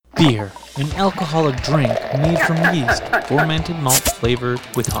Beer, an alcoholic drink made from yeast, fermented malt flavored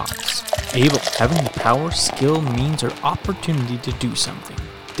with hops. Able, having the power, skill, means, or opportunity to do something.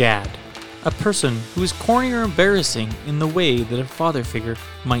 Dad, a person who is corny or embarrassing in the way that a father figure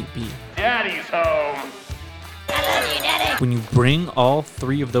might be. Daddy's home. I love you, Daddy. When you bring all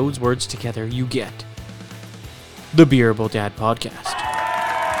three of those words together, you get the Beerable Dad Podcast.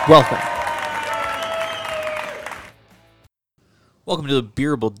 Welcome. Welcome to the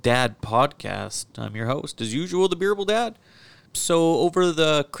Beerable Dad Podcast. I'm your host, as usual, the Beerable Dad. So over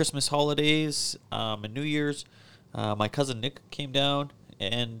the Christmas holidays and New Year's, my cousin Nick came down,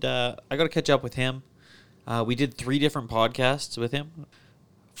 and I got to catch up with him. We did 3 different podcasts with him.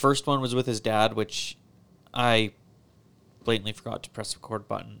 First one was with his dad, which I blatantly forgot to press the record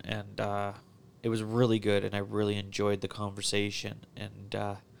button, and it was really good, and I really enjoyed the conversation. And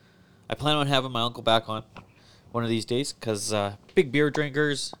I plan on having my uncle back on one of these days, because big beer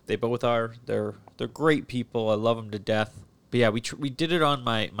drinkers, they both are. They're great people. I love them to death. But yeah, we did it on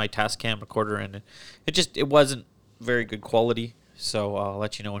my Tascam recorder, and it wasn't very good quality. So I'll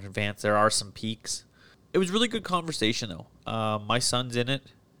let you know in advance. There are some peaks. It was really good conversation though. My son's in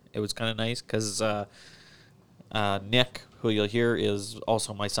it. It was kind of nice because Nick, who you'll hear, is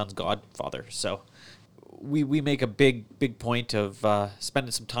also my son's godfather. So we make a big point of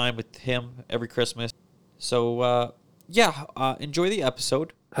spending some time with him every Christmas. So enjoy the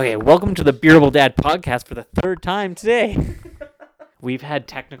episode. Okay, welcome to the Beerable Dad Podcast for the 3rd time today. We've had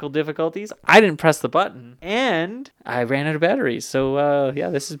technical difficulties. I didn't press the button, and I ran out of batteries. So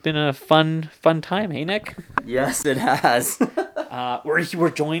this has been a fun time. Hey, Nick. Yes, it has. We're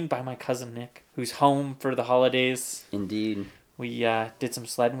joined by my cousin Nick, who's home for the holidays. Indeed. We did some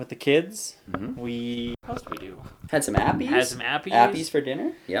sledding with the kids. Mm-hmm. What else did we do? Had some appies. Appies for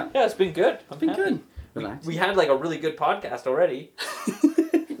dinner. Yeah. Yeah, it's been good. It's been good. Relax. We had like a really good podcast already.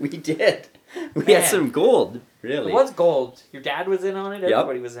 We did. We had some gold, really. It was gold. Your dad was in on it. Yep.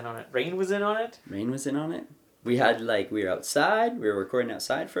 Everybody was in on it. Rain was in on it. Rain was in on it. We were outside. We were recording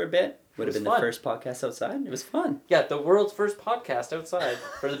outside for a bit. Would have been fun. the first podcast outside. It was fun. Yeah, the world's first podcast outside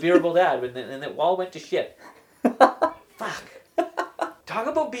for the Beerable Dad, and it all went to shit. Fuck. Talk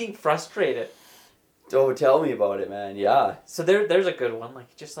about being frustrated. Oh, tell me about it, man. Yeah. So there's a good one.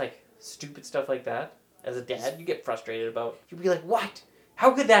 Like, just like stupid stuff like that. As a dad, you get frustrated about. You'd be like, what? How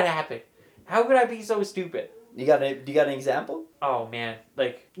could that happen? How could I be so stupid? Do you got an example? Oh, man.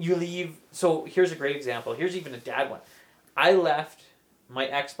 Like, you leave... So, here's a great example. Here's even a dad one. I left my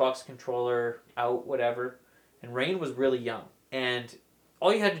Xbox controller out, whatever, and Rain was really young. And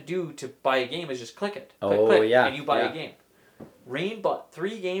all you had to do to buy a game is just click it. Click, yeah. And you buy a game. Rain bought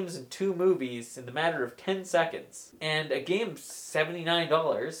 3 games and 2 movies in the matter of 10 seconds. And a game's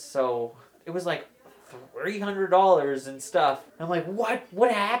 $79, so it was like $300 and stuff. I'm like,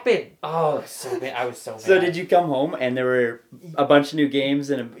 what happened? Oh, so bad. I was so mad. So did you come home and there were a bunch of new games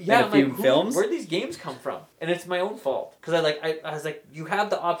and a few films? Where'd these games come from? And it's my own fault. Because I was like, you have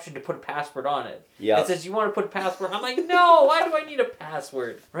the option to put a password on it. Yeah. It says you want to put a password. I'm like, no, why do I need a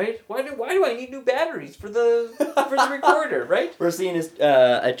password? Right? Why do I need new batteries for the recorder, right? We're seeing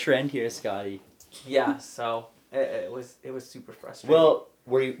a trend here, Scotty. Yeah, so it was super frustrating. Well,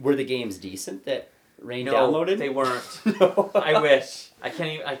 were the games decent that Rain downloaded? They weren't. No. I wish. I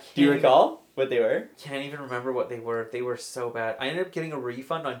can't. Do you recall what they were? Can't even remember what they were. They were so bad. I ended up getting a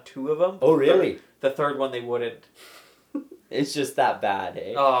refund on 2 of them. Oh, really? The third one they wouldn't. It's just that bad,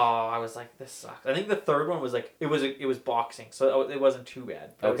 eh? Oh, I was like, this sucks. I think the third one was like, it was boxing, so it wasn't too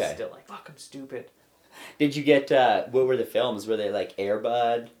bad. But I was still like, fuck, I'm stupid. Did you get, what were the films? Were they like Air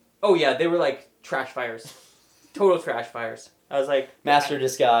Bud? Oh yeah, they were like trash fires. Total trash fires. I was like... Master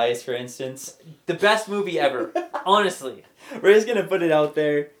Disguise, for instance. The best movie ever. Honestly. We're just going to put it out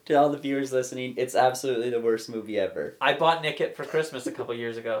there to all the viewers listening. It's absolutely the worst movie ever. I bought Nick it for Christmas a couple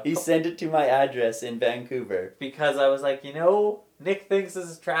years ago. He sent it to my address in Vancouver. Because I was like, Nick thinks this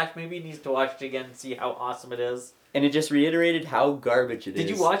is trash. Maybe he needs to watch it again and see how awesome it is. And it just reiterated how garbage it is.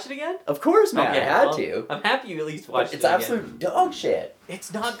 Did you watch it again? Of course, man. Okay, I had to. I'm happy you at least watched it again. It's absolute dog shit.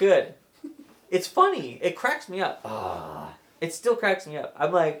 It's not good. It's funny. It cracks me up. Ah. It still cracks me up.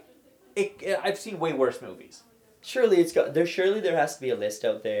 I'm like, I've seen way worse movies. Surely there has to be a list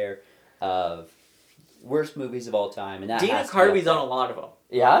out there of worst movies of all time, and that Dana Carvey's on a lot of them.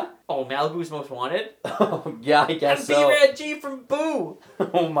 Yeah? Oh, Malibu's Most Wanted? Oh, yeah, I guess so. B-Rad G from Boo!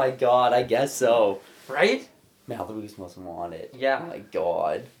 Oh my god, I guess so. Right? Malibu's Most Wanted. Yeah. Oh my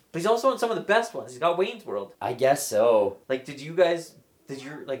god. But he's also on some of the best ones. He's got Wayne's World. I guess so. Like, did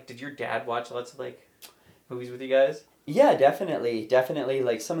your dad watch lots of, like, movies with you guys? Yeah, definitely.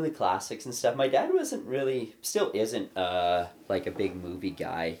 Like some of the classics and stuff. My dad wasn't really, still isn't, like a big movie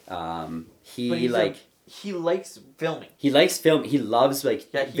guy. But He like he likes filming. he likes film. He loves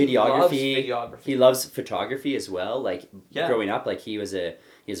like Yeah, he loves videography. He loves photography as well. Like Yeah. growing up, like he has a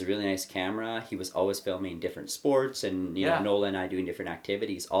really nice camera. He was always filming different sports, and you Yeah. know, Nola and I doing different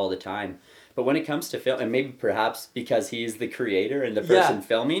activities all the time. But when it comes to film, and maybe perhaps because he's the creator and the person Yeah.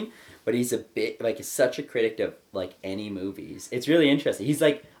 filming, but he's a bit like such a critic of like any movies. It's really interesting. He's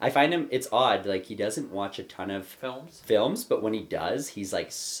like, I find him. It's odd. Like he doesn't watch a ton of films, but when he does, he's like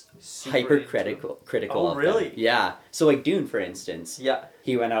Super hypercritical. Critical. Oh, of really? them. Yeah. So like Dune, for instance. Yeah.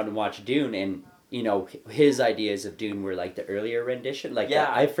 He went out and watched Dune, and you know his ideas of Dune were like the earlier rendition. Like Yeah.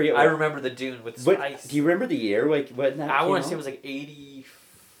 I forget. I remember the Dune with What, Spice. do you remember the year? Like when that? I want to came say it out? was like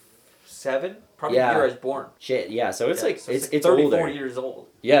 87. Probably Yeah. the year I was born. Shit. Yeah. So it's Yeah, like so it's 34 older. years old.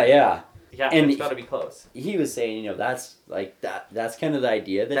 Yeah. Yeah. Yeah, And it's got to be close. He was saying, you know, that's like that's kind of the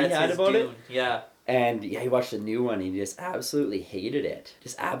idea that That's he had his about Dune. it. Yeah. And yeah, he watched the new one and he just absolutely hated it.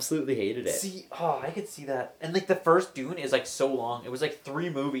 Just absolutely hated it. See, I could see that. And like the first Dune is like so long. It was like 3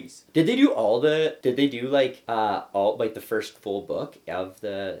 movies. Did they do like all like the first full book of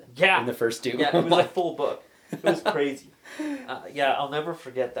the in the first Dune? Yeah, it was a full book. It was crazy. Yeah, I'll never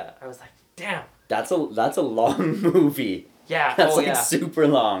forget that. I was like, damn. That's a long movie. Yeah. That's like yeah. super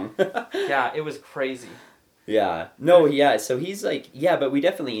long. Yeah, it was crazy. Yeah. No, yeah. So he's like, yeah, but we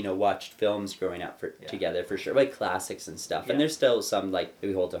definitely, you know, watched films growing up together for sure. Like classics and stuff. Yeah. And there's still some like that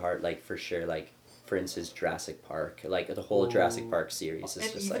we hold to heart, like for sure, like for instance Jurassic Park. Like the whole Jurassic Park series is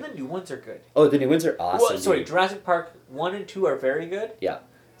And just even like the new ones are good. oh, the new ones are awesome. Well, sorry, dude. Jurassic Park 1 and 2 are very good. Yeah.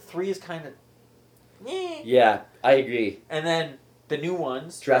 3 is kind of Yeah, I agree. And then the new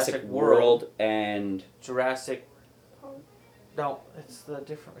ones, Jurassic World and Jurassic. No, it's the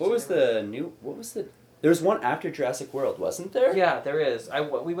different. what was the there was one after Jurassic World, wasn't there? Yeah, there is.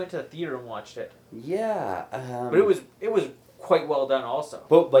 We went to the theater and watched it, Yeah. but it was quite well done also.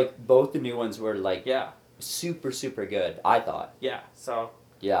 Both like both the new ones were like Yeah, super good. I thought. yeah. So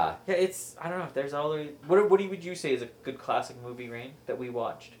Yeah. yeah, it's I don't know. There's all the what would you say is a good classic movie, Rain, that we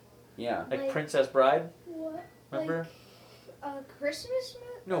watched? Yeah. Like Like- Princess Bride. What? Remember? Like a Christmas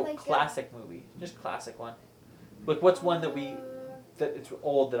movie? No, like classic movie. Just classic one. Like what's one that that it's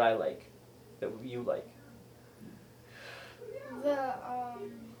old that I like, that you like?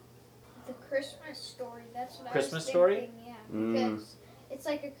 The Christmas Story. That's what Christmas I was Story? thinking. Yeah, Mm. because it's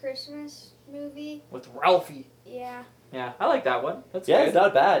like a Christmas movie. With Ralphie. Yeah. Yeah, I like that one. That's Yeah, good. it's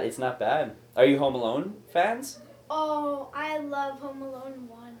not bad. It's not bad. Are you Home Alone fans? Oh, I love Home Alone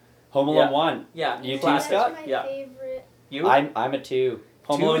 1. Home Alone Yeah. 1. Yeah, You too, classic. Scott? That's my Yeah. favorite. You? I'm a 2.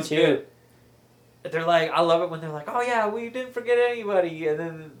 Home 2 Alone is 2. good. They're like, I love it when they're like, oh yeah, we didn't forget anybody, and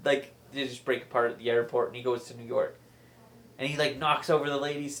then like they just break apart at the airport, and he goes to New York, and he like knocks over the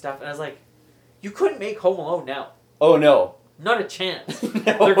lady's stuff, and I was like, you couldn't make Home Alone now, Oh no. not a chance. No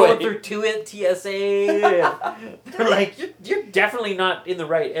They're going way. through TSA. And they're like, you're definitely not in the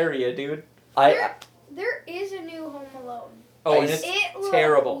right area, dude. There is a new Home Alone. Oh, and I- it's It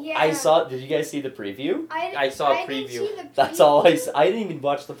terrible. Yeah. I saw. Did you guys see the preview? I saw a I didn't preview. see the That's all I. preview. I didn't even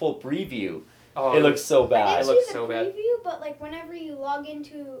watch the full preview. oh, It looks so I bad. It didn't looks see the so bad. preview, but like whenever you log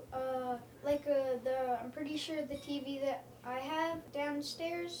into I'm pretty sure the TV that I have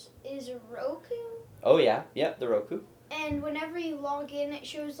downstairs is a Roku, Oh yeah, yeah, the Roku. and whenever you log in, it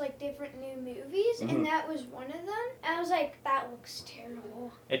shows like different new movies, Mhm. and that was one of them. And I was like, that looks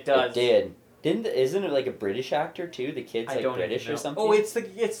terrible. It does. It did. Isn't it like a British actor too? The kid's I like don't British even or know. something. Oh,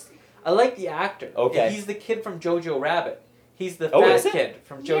 it's. I like the actor. Okay. He's the kid from Jojo Rabbit. He's the Oh, fat is it? kid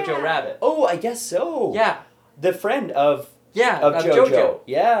from Jojo Yeah. Rabbit. Oh, I guess so. Yeah. The friend of Yeah. JoJo.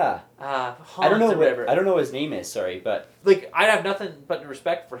 Yeah. Hans I don't know or whatever. I don't know what his name is. Sorry, but Like I have nothing but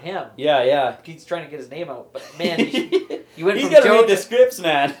respect for him. yeah. He's trying to get his name out, but man, you went He's from gotta read the Jojo, scripts,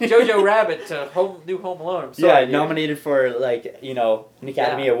 man. Jojo Rabbit to New Home Alone. I'm sorry, Yeah, dude. nominated for like an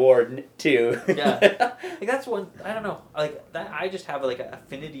Academy Yeah. Award too. Yeah. Like that's one. I don't know. Like that. I just have like an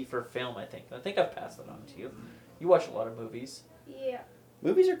affinity for film. I think I've passed that on to you. You watch a lot of movies. Yeah.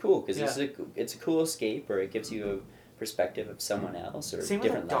 Movies are cool because Yeah. it's a cool escape, or it gives you a perspective of someone else or Same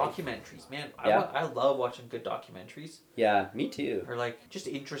with like different life. documentaries, man. Yeah. I love watching good documentaries Yeah, me too. or like just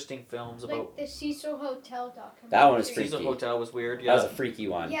interesting films about. Like the Cecil Hotel documentary. That one was freaky. Cecil Hotel was weird. That Yeah. was a freaky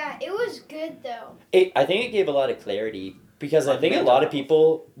one. Yeah, it was good though. I think it gave a lot of clarity because I On think a mental lot of health.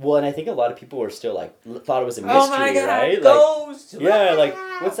 people. Well, and I think a lot of people were still like thought it was a mystery, Oh my god! right? Like, Ghost. yeah, like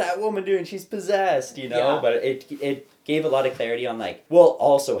what's that woman doing? She's possessed, you know. Yeah. But it gave a lot of clarity on like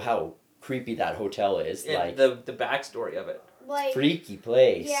also how creepy that hotel is, And like the backstory of it. Like freaky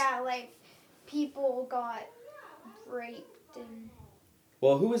place. yeah, like people got raped and.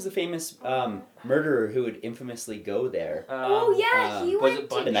 Well, who was the famous murderer who would infamously go there? Oh yeah, he was went it to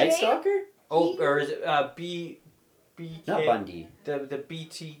Bundy? The jail. Night Stalker? or is it BK? Not Bundy. The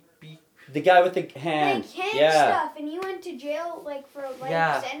BTB. The guy with the hand. Like hand yeah. stuff, and he went to jail like for a life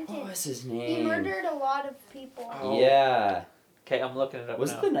Yeah. sentence. What was his He name? murdered a lot of people. Oh. Yeah. Okay, I'm looking it up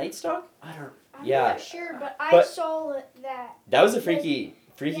Was now. it the Night Stalker? I don't. I'm Yeah. not sure, but I But- saw that. That was a freaky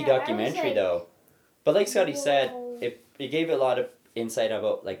Yeah, I was documentary like, though. But like Scotty said, whoa. it gave a lot of insight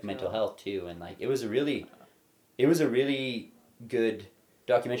about like mental health too, and like it was a really good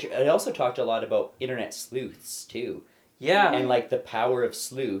documentary. It also talked a lot about internet sleuths too, Yeah. and like the power of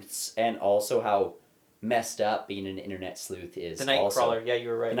sleuths, and also how messed up being an internet sleuth is. The also. Nightcrawler. Yeah, you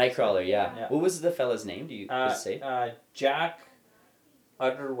were right. The Nightcrawler, yeah. Yeah. What was the fella's name? Do you just say? Jack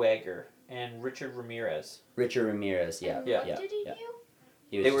Unterweger and Richard Ramirez. Richard Ramirez. Yeah. And Yeah. what Yeah. did he yeah. do?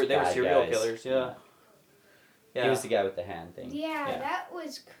 He was They were just bad serial guys. killers. Yeah. Yeah. He was the guy with the hand thing. Yeah, Yeah. that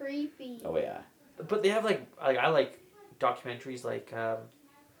was creepy. Oh yeah. But they have like I like documentaries like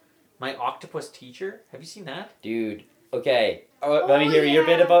My Octopus Teacher. Have you seen that? Dude. Okay. Let me hear your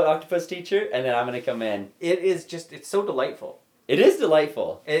bit yeah. about Octopus Teacher, and then I'm gonna come in. It is just it's so delightful. It is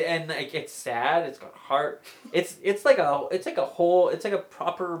delightful. And like it's sad. It's got heart. It's like a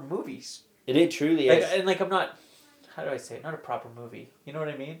proper movie. It truly Like, is. and like I'm not. How do I say it? Not a proper movie. You know what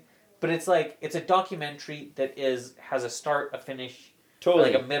I mean? But it's like it's a documentary that has a start, a finish,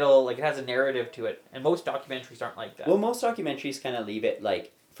 Totally. like a middle. Like it has a narrative to it. And most documentaries aren't like that. Well, most documentaries kind of leave it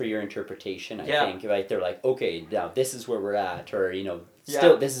like for your interpretation. I Yeah. think like they're like, okay, now this is where we're at, or Yeah.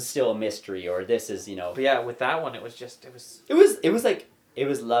 still this is still a mystery, or this is But yeah, with that one, it was. it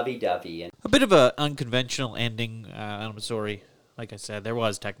was lovey dovey, and A bit of a unconventional ending. I'm sorry. Like I said, there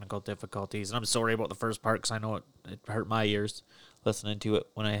was technical difficulties, and I'm sorry about the first part because I know it hurt my ears listening to it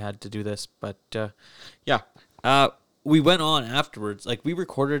when I had to do this. But we went on afterwards. Like we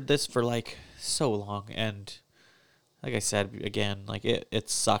recorded this for like so long, and like I said again, like it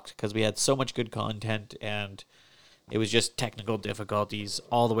sucked because we had so much good content, and it was just technical difficulties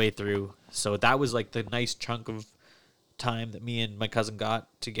all the way through. So that was like the nice chunk of time that me and my cousin got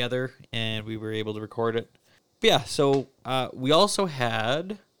together, and we were able to record it. But yeah, so we also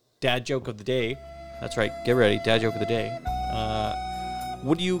had Dad Joke of the Day. That's right, get ready, Dad Joke of the Day.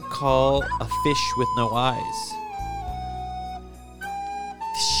 What do you call a fish with no eyes?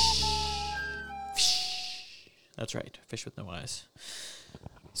 That's right, fish with no eyes.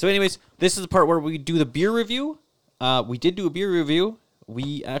 So anyways, this is the part where we do the beer review. We did do a beer review.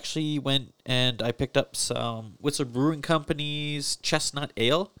 We actually went and I picked up some Whistler Brewing Company's Chestnut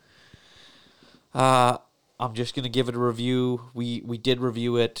Ale. I'm just going to give it a review. We did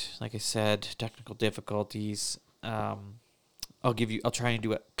review it. Like I said, technical difficulties. I'll try and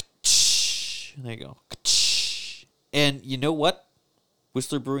do it. There you go. And you know what?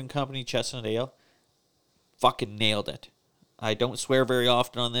 Whistler Brewing Company Chestnut Ale fucking nailed it. I don't swear very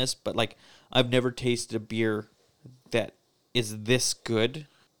often on this, but like I've never tasted a beer that is this good.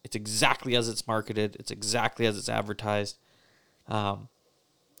 It's exactly as it's marketed. It's exactly as it's advertised.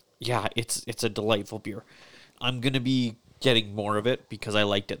 Yeah, it's a delightful beer. I'm gonna be getting more of it because I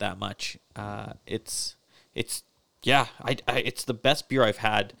liked it that much. It's the best beer I've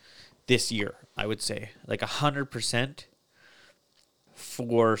had this year. I would say like 100%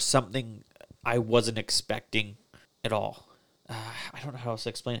 for something I wasn't expecting at all. I don't know how else to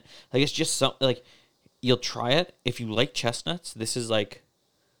explain it. Like it's just something like you'll try it if you like chestnuts. This is like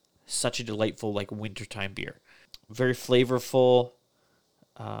such a delightful like wintertime beer. Very flavorful.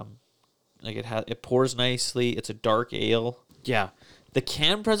 Like it pours nicely. It's a dark ale. Yeah, the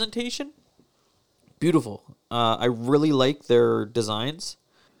can presentation, beautiful. I really like their designs.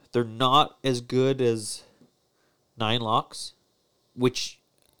 They're not as good as Nine Locks, which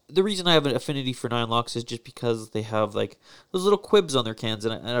the reason I have an affinity for Nine Locks is just because they have like those little quibs on their cans,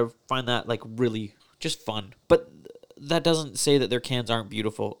 and I find that like really just fun. But that doesn't say that their cans aren't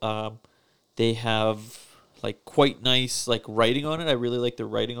beautiful. They have like quite nice like writing on it. I really like the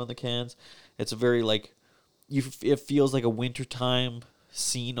writing on the cans. It's a very like it feels like a wintertime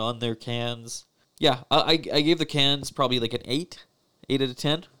scene on their cans. Yeah, I gave the cans probably like an 8 out of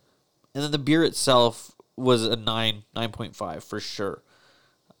 10. And then the beer itself was a 9.5 for sure.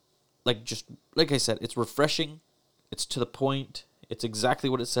 Like I said, it's refreshing. It's to the point. It's exactly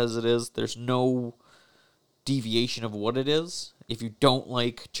what it says it is. There's no deviation of what it is. If you don't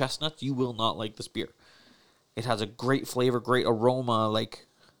like chestnuts, you will not like this beer. It has a great flavor, great aroma. Like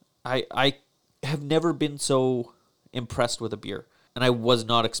I have never been so impressed with a beer, and I was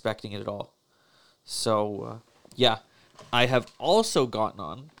not expecting it at all. So yeah, I have also gotten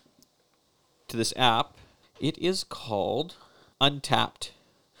on to this app. It is called Untapped.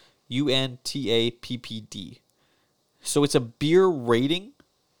 Untappd. So it's a beer rating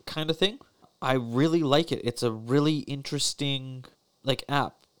kind of thing. I really like it. It's a really interesting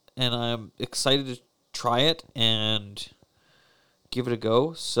app, and I'm excited to try it and give it a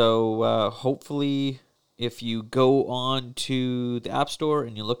go. So hopefully, if you go on to the App Store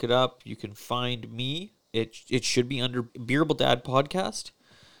and you look it up, you can find me. It should be under Beerable Dad Podcast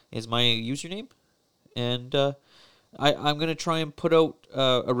is my username, and I'm gonna try and put out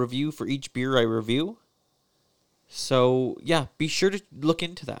a review for each beer I review. So yeah, be sure to look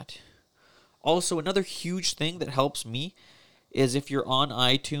into that. Also, another huge thing that helps me is if you're on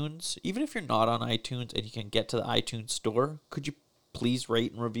iTunes, even if you're not on iTunes and you can get to the iTunes store, could you please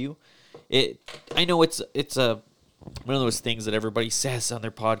rate and review it? I know it's one of those things that everybody says on their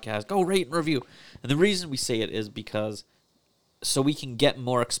podcast, go rate and review. And the reason we say it is because so we can get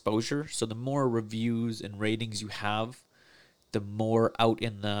more exposure. So the more reviews and ratings you have, the more out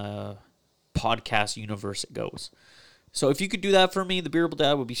in the podcast universe it goes. So if you could do that for me, the Beerable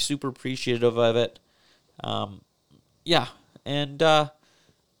Dad would be super appreciative of it. Yeah. And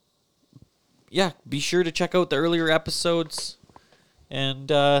be sure to check out the earlier episodes and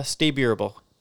stay beerable.